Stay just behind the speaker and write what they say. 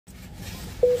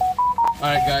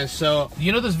Alright guys, so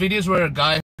you know those videos where a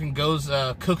guy goes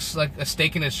cooks like a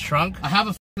steak in his trunk? I have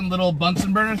a little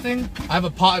Bunsen burner thing. I have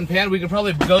a pot and pan. We could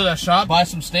probably go to that shop, buy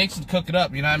some steaks and cook it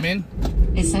up, you know what I mean?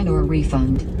 Is that or a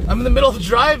refund? I'm in the middle of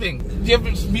driving. Do you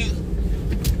have me?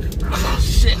 Oh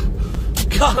shit.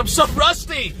 God, I'm so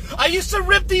rusty. I used to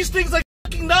rip these things like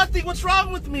fucking nothing. What's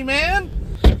wrong with me, man?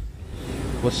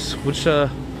 Which all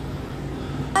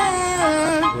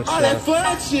that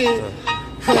fun shit.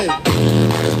 Hey.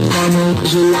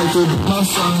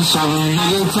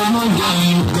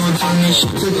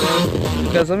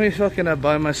 Guys, let me fucking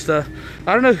buy my stuff.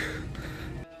 I don't know.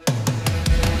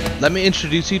 Let me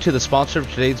introduce you to the sponsor of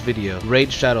today's video,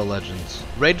 Raid Shadow Legends.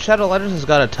 Raid Shadow Legends has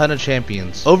got a ton of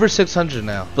champions, over 600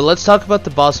 now. But let's talk about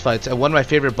the boss fights and one of my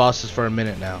favorite bosses for a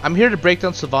minute now. I'm here to break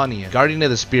down Sylvania, Guardian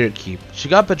of the Spirit Keep. She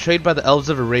got betrayed by the Elves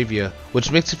of Aravia,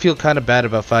 which makes me feel kinda bad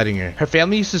about fighting her. Her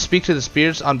family used to speak to the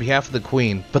spirits on behalf of the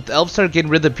queen, but the elves started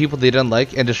getting rid of the people they didn't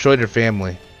like and destroyed her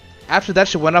family. After that,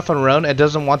 she went off on her own and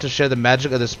doesn't want to share the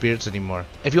magic of the spirits anymore.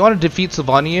 If you want to defeat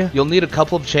Sylvania, you'll need a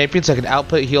couple of champions that can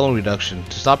output healing reduction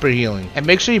to stop her healing. And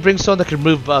make sure you bring someone that can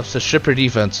remove buffs to strip her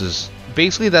defenses.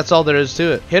 Basically, that's all there is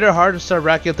to it. Hit her hard and start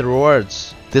racking up the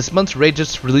rewards. This month's Raid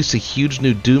just released a huge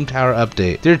new Doom Tower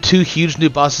update. There are two huge new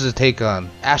bosses to take on.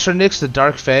 Astronix the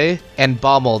Dark Fae and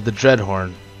Baumel the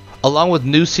Dreadhorn, along with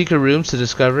new secret rooms to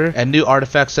discover and new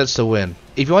artifact sets to win.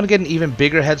 If you want to get an even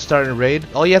bigger head start in Raid,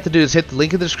 all you have to do is hit the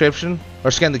link in the description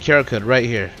or scan the QR code right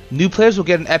here. New players will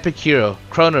get an epic hero,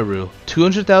 Chronoru,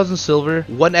 200,000 silver,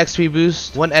 1 XP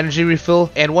boost, 1 energy refill,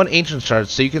 and 1 ancient shard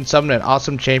so you can summon an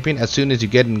awesome champion as soon as you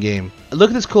get in game.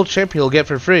 Look at this cool champion you'll get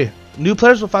for free. New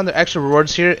players will find their extra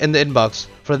rewards here in the inbox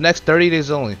for the next 30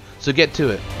 days only, so get to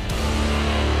it.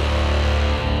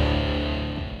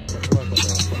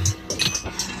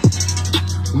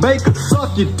 Make her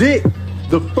suck your dick.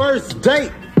 The first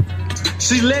date,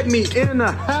 she let me in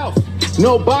the house.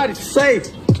 Nobody's safe.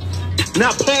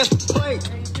 Now pass the plate.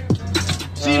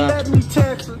 She let me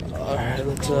text her. Alright,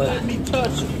 let me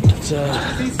touch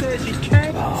her. She said she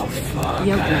can't. Oh fuck.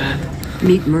 Yo, Brad.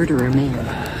 Meet Murderer Man.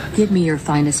 Give me your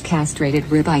finest castrated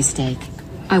ribeye steak.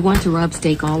 I want to rub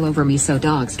steak all over me so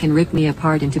dogs can rip me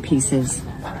apart into pieces.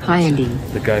 Hi, Andy.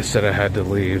 The guy said I had to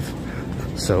leave,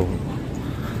 so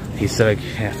he said I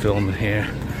can't film in here.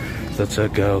 Let's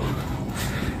go.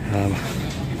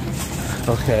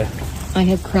 Okay. I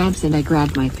have crabs and I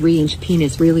grabbed my 3-inch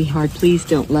penis really hard. Please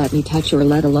don't let me touch or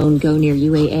let alone go near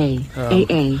you. The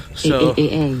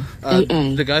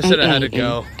guy said I had to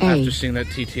go after seeing that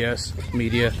TTS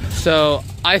media. So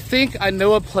I think I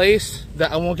know a place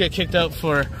that I won't get kicked out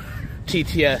for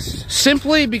TTS.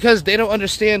 Simply because they don't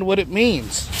understand what it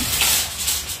means.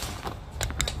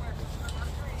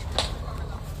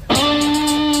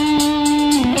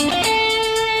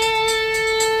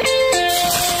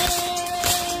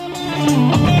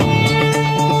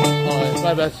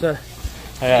 That's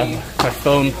my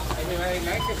phone.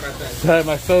 Sorry,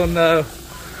 my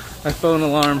phone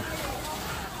alarm.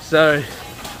 Sorry.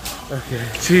 Okay,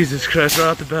 Jesus Christ, right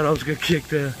off the bat I was gonna kick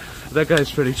there. That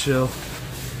guy's pretty chill.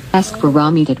 Ask for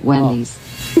raw meat at Wendy's.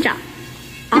 Ninja.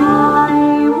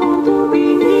 I want to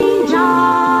be ninja.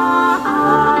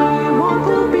 I want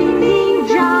to be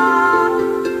ninja.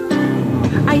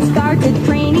 I started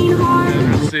training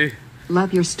hard. See?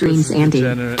 Love your streams, Andy.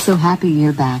 So happy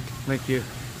you're back. Thank you.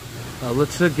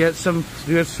 Let's get some.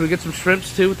 Should we get some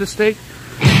shrimps too with the steak?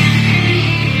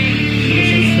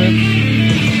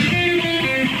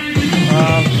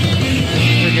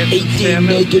 Get 18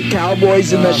 naked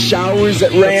cowboys in the showers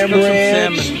at Ram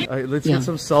Ranch. Alright, let's get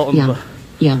some salt and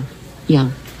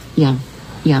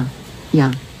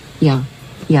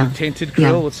Tainted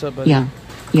Grill, what's up, buddy?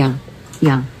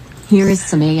 Here is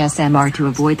some ASMR to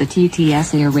avoid the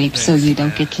TTS air rape. Thanks, so you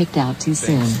don't get kicked out too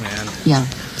soon. Man.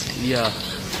 Yeah.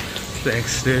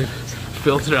 Thanks, dude.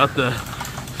 Filter out the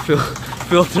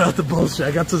bullshit.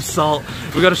 I got some salt.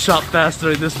 We gotta shop fast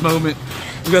during this moment.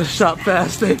 We gotta shop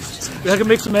fast. Thanks. I can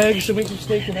make some eggs. Should make some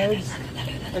steak and eggs.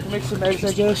 I can make some eggs,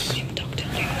 I guess.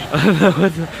 I don't know.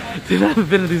 Dude, I haven't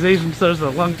been to these Asian stores in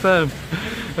a long time.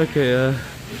 Okay,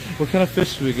 what kind of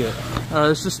fish do we get?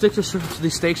 Let's just stick to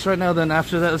these steaks right now. Then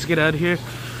after that, let's get out of here.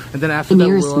 And then after the that,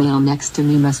 nearest male next to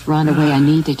me must run away. I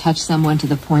need to touch someone to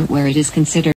the point where it is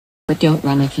considered. But don't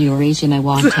run if you're Asian. I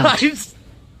want touch.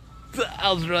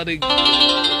 I was running.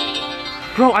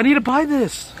 Bro, I need to buy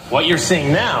this. What you're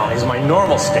seeing now is my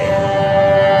normal state.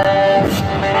 I'm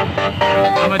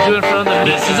gonna do it in front of the.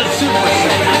 This is a super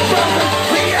state.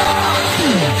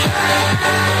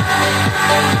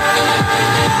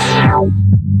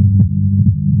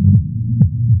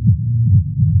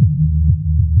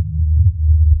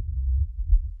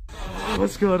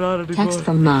 What's going on anymore? Text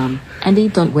from mom. Andy,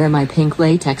 don't wear my pink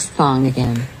latex thong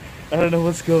again. I don't know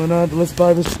what's going on. Let's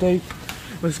buy the steak.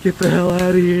 Let's get the hell out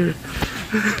of here.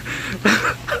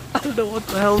 I don't know what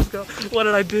the hell's going on. What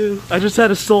did I do? I just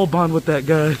had a soul bond with that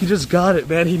guy. He just got it,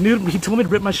 man. He knew me. He told me to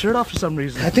rip my shirt off for some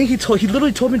reason. I think he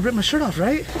literally told me to rip my shirt off,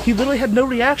 right? He literally had no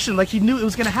reaction, like he knew it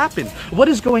was gonna happen. What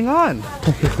is going on?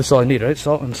 That's all I need, right?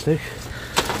 Salt and steak.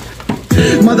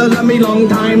 Mother love me long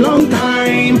time, long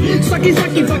time. Sucky,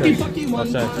 sucky, fucky, fucky.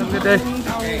 Have a good day.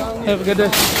 Have a good day.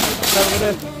 Have a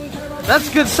good day. That's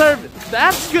good service.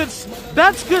 That's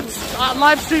good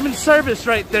live streaming service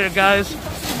right there, guys.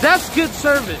 That's good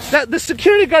service. The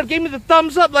security guard gave me the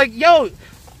thumbs up, like, yo,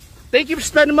 thank you for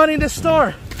spending money in this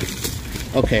store.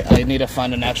 Okay, I need to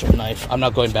find an actual knife. I'm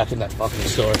not going back in that fucking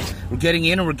store. We're getting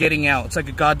in and we're getting out. It's like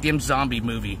a goddamn zombie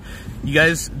movie. You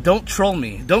guys, don't troll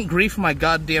me. Don't grief my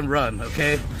goddamn run,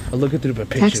 okay? I'll look it through my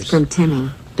pictures. Text from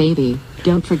Timmy. Baby,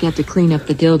 don't forget to clean up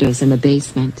the dildos in the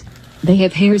basement. They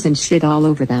have hairs and shit all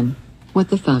over them. What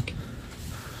the fuck?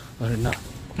 I don't know.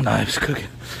 Knives cooking.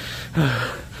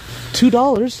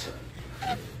 $2.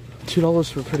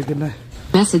 $2 for a pretty good knife.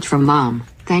 Message from mom.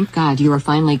 Thank God you are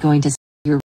finally going to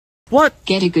your. What?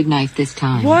 Get a good knife this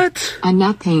time. What? I'm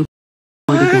not paying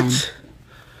for it again. What?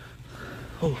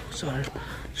 Oh, sorry.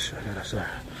 Sorry.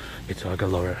 It's all good,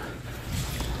 Laura.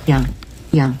 Yeah.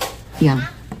 Yeah. Yeah.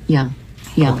 Yeah.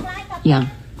 Yeah. Yeah.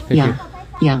 Yeah. Yeah.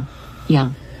 Yeah.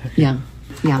 Yeah.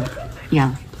 Yeah.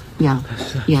 Yeah. Yeah.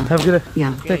 Yeah. Have a good day.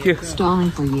 Yeah. Thank you. Stalling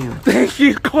for you. Thank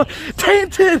you.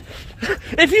 Tainted!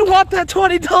 If you want that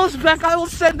 $20 back, I will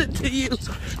send it to you.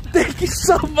 Thank you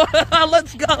so much.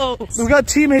 Let's go. We got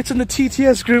teammates in the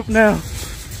TTS group now.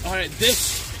 Alright,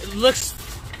 this looks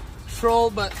troll,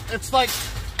 but it's like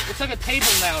a table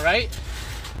now, right?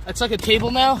 It's like a table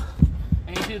now.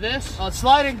 And you do this. Oh, it's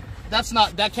sliding.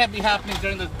 That can't be happening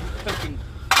during the cooking.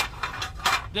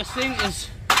 This thing is.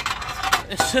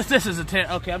 This is a tear.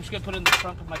 Okay, I'm just gonna put it in the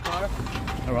trunk of my car.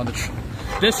 Around the trunk.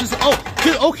 This is. Oh,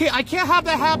 dude, okay, I can't have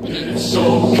that happening. It's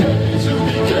okay to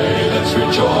be gay. Let's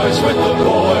rejoice with the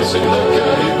boys in the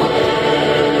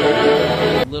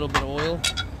gateway. A little bit of oil.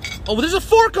 Oh, there's a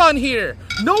fork on here.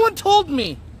 No one told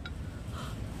me.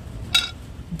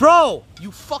 Bro,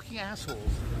 you fucking assholes.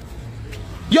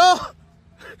 Yo,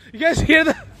 you guys hear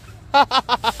that?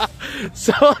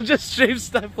 So I'm just stream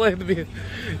stuff playing the music.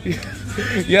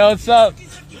 Yo, what's up?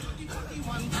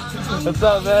 What's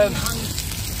up, man?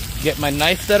 Get my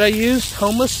knife that I used,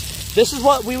 homeless. This is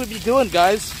what we would be doing,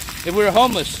 guys, if we were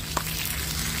homeless.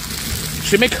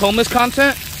 Should we make homeless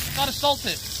content? Got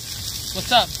assaulted.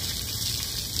 What's up?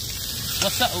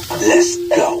 What's up? Oh. Let's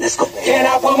go. Let's go. Can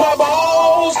I put my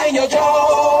balls in your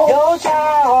jaw? Your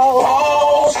jaw.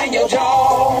 Balls in your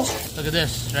jaw. Look at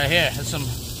this right here. That's some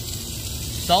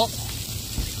salt.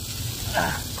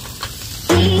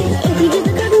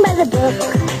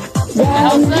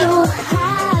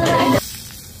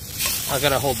 I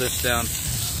gotta hold this down.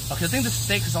 Okay, I think the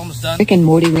steak is almost done. Rick and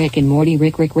Morty, Rick and Morty,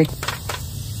 Rick.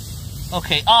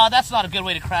 Okay, that's not a good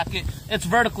way to crack it. It's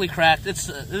vertically cracked. This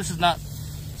is not.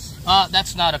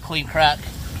 That's not a clean crack.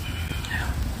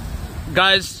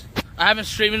 Guys, I haven't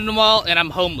streamed in a while, and I'm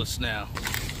homeless now.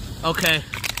 Okay,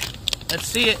 let's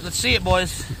see it. Let's see it,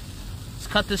 boys. Let's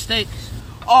cut this steak.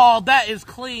 Oh, that is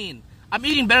clean. I'm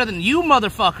eating better than you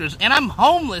motherfuckers, and I'm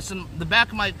homeless in the back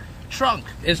of my trunk.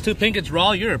 It's too pink, it's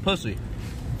raw, you're a pussy.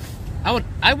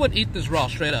 I would eat this raw,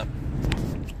 straight up.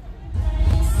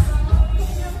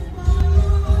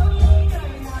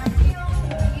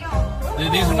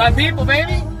 Dude, these are my people,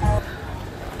 baby.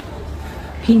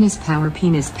 Penis power,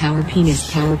 penis power, penis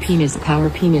power, penis power,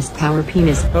 penis power,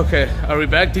 penis. Okay, are we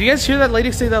back? Did you guys hear that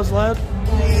lady say that was loud?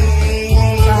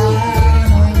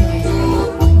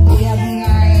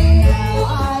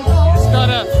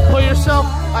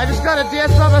 I just gotta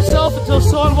dance by myself until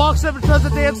someone walks up and tries to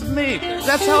dance with me.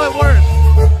 That's how it works.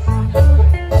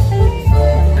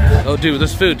 Oh, dude,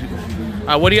 this food.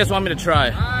 What do you guys want me to try?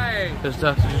 Hi.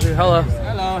 Hello.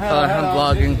 Hello. I'm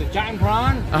vlogging. This is giant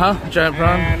prawn. Giant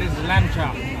prawn. And this is lamb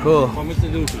chop. Cool. For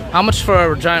Mr. Lucy. How much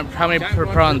for a giant? How many per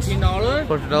prawns? $14.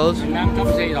 $14. And lamb chop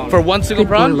is $8. For one single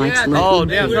prawn? Yeah, Oh,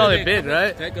 damn, it's probably big,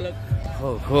 right? Take a look.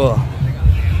 Oh, cool.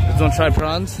 You want to try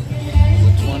prawns? 20.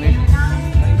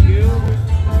 Thank you.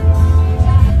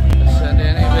 Send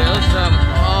any bills.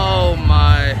 Oh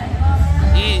my.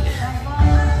 Eat.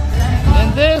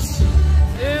 And this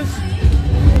is.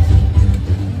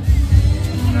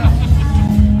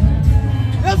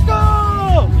 Let's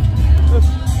go! That's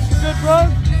good, bro.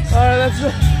 Alright, that's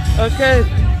it. Okay.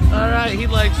 Alright, he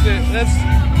likes it.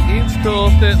 He's cool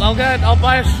with it. I'll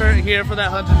buy a shirt here for that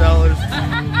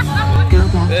 $100. Go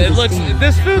back to It the looks. stand.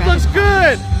 This food looks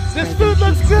good. This food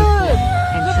looks good.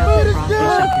 And The shove food the is frosty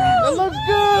good. sugar It looks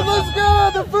good. Let's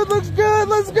go. The food looks good.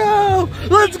 Let's go.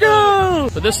 Let's go.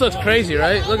 But this looks crazy,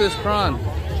 right? Look at this prawn.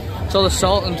 It's all the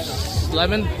salt and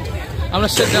lemon. I'm gonna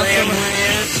sit down somewhere.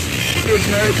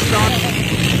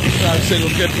 Not a single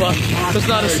good spot. There's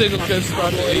not a single good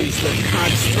spot to eat. There's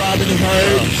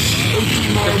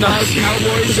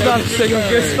not a single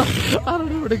good spot. I don't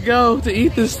know where to go to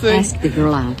eat this thing. Ask the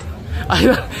girl out.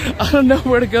 I don't know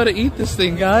where to go to eat this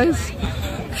thing, guys.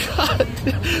 God,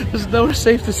 there's nowhere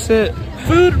safe to sit.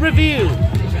 Food review.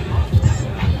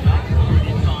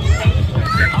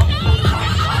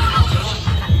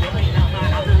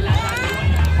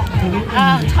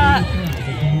 Ah, it's hot.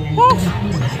 Woo.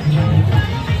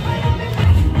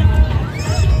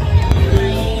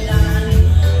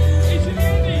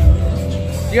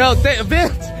 Yo,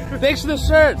 Vince, thanks for the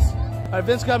shirts. All right,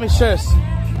 Vince got me shirts.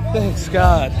 Thanks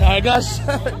God. I got a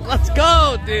shirt. Let's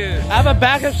go, dude. I have a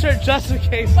backup shirt just in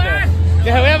case now.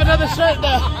 Yeah, we have another shirt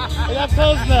now. We got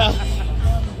clothes now.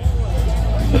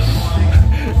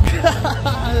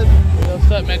 God.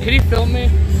 What's up, man? Can you film me?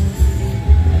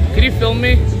 Can you film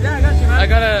me? Yeah, I got you,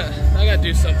 man. I gotta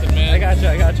do something, man. I got you.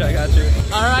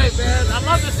 All right, man. I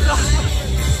love this stuff.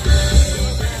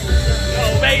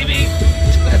 Go, baby.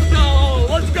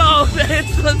 Let's go,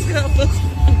 bitch. Let's go.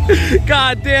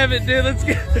 God damn it, dude. Let's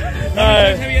get. All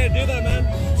right. How you gotta do that, man?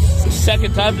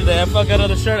 Second time today. I fucking got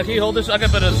another shirt. Can you hold this? I got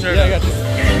another shirt. Yeah, I got you.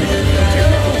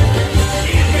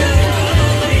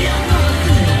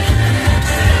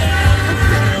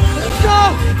 Let's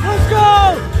go. Let's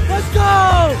go. Let's go.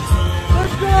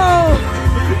 Let's go.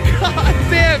 God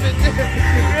damn it, dude.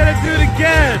 We're gonna do it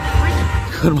again.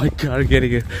 Go to my car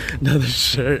getting another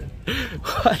shirt.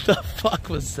 What the fuck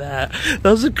was that? That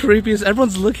was the creepiest.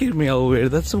 Everyone's looking at me all weird.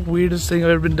 That's the weirdest thing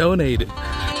I've ever been donated.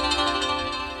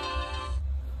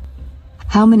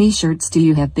 How many shirts do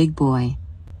you have, big boy?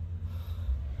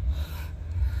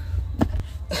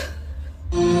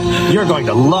 You're going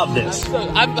to love this.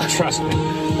 I'm Trust me.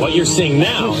 What you're seeing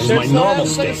now is my normal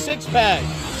It's like a state. six-pack.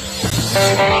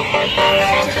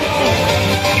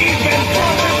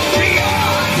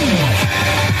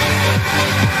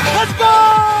 Let's go!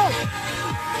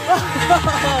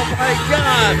 Oh my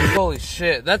god! Holy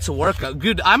shit, that's a workout.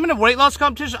 Dude, I'm in a weight loss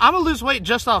competition. I'm gonna lose weight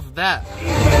just off of that.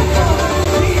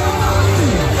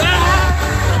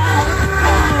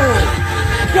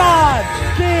 God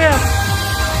damn!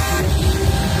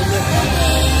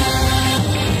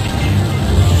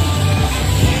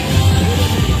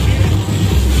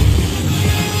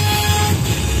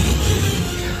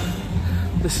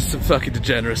 This is some fucking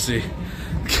degeneracy.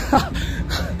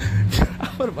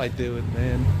 What am I doing,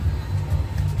 man?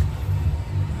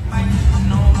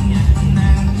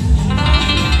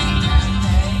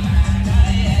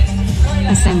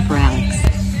 Ascend for Alex.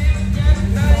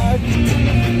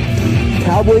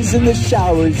 Cowboys in the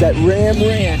showers at Ram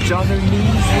Ranch on their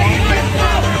knees.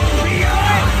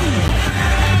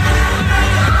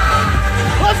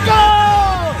 Let's go!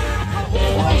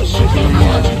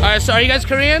 Alright, so are you guys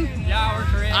Korean? Yeah, we're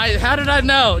Korean. How did I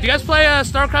know? Do you guys play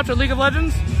StarCraft or League of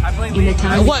Legends? I play In the League.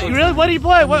 time What? Really? What do you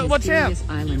play? What champ?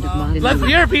 Island of Montezuma, Let's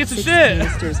hear a piece of 6 shit.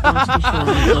 ministers want to be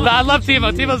shown No, I love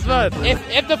Timo. Timo's fun.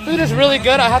 If the food is really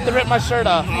good, I have to rip my shirt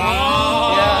off.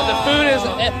 Yeah, the food is.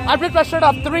 I ripped my shirt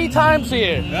off 3 times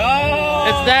here. It's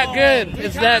that good.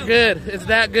 It's that good. It's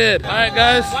that good. All right,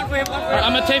 guys. All right,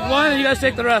 I'm gonna take one, and you guys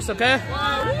take the rest, okay?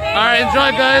 All right,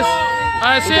 enjoy, guys. All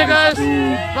right, see you guys.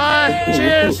 Bye.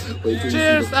 Cheers.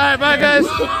 Cheers. All right, bye, guys.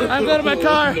 I'm going to my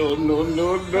car. All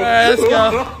right, let's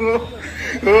go.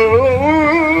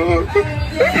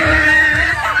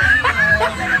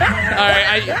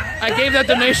 Alright, I gave that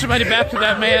donation money back to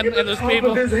that man and those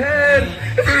people.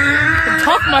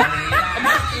 Talk my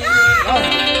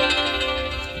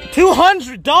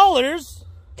 $200?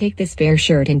 Take the spare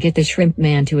shirt and get the shrimp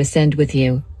man to ascend with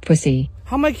you, pussy.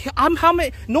 How many?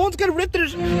 No one's gonna rip their.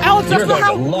 Alex, that's You're not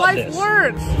how going to love life this.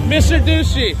 works. Mr.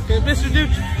 Douchey. Mr.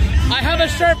 Douchey. I have a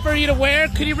shirt for you to wear.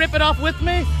 Could you rip it off with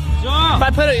me? Sure. If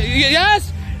I put it.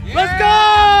 Yes? Let's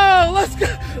go! Let's go!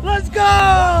 Let's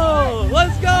go!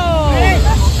 Let's go!